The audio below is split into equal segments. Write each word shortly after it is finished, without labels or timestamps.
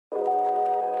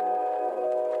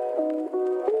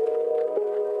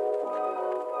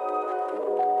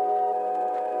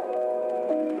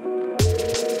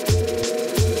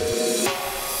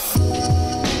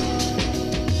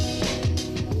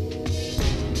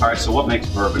All right, so what makes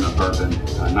bourbon a bourbon?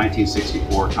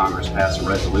 1964, Congress passed a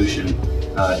resolution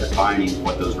defining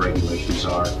what those regulations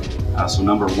are. So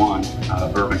number one,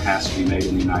 bourbon has to be made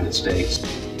in the United States.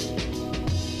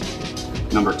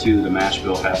 Number two, the mash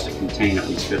bill has to contain at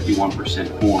least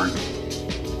 51% corn.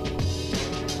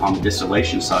 On the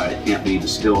distillation side, it can't be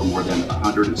distilled more than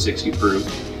 160 proof,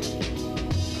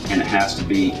 and it has to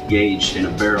be aged in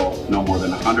a barrel no more than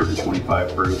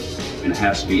 125 proof, and it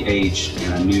has to be aged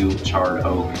in a new charred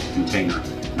oak container.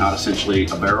 Not essentially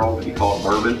a barrel, if you call it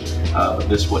bourbon, but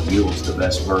this is what yields the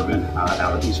best bourbon out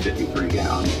of these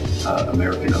 53-gallon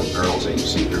American oak barrels that you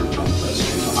see here from the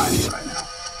recipe behind me right now.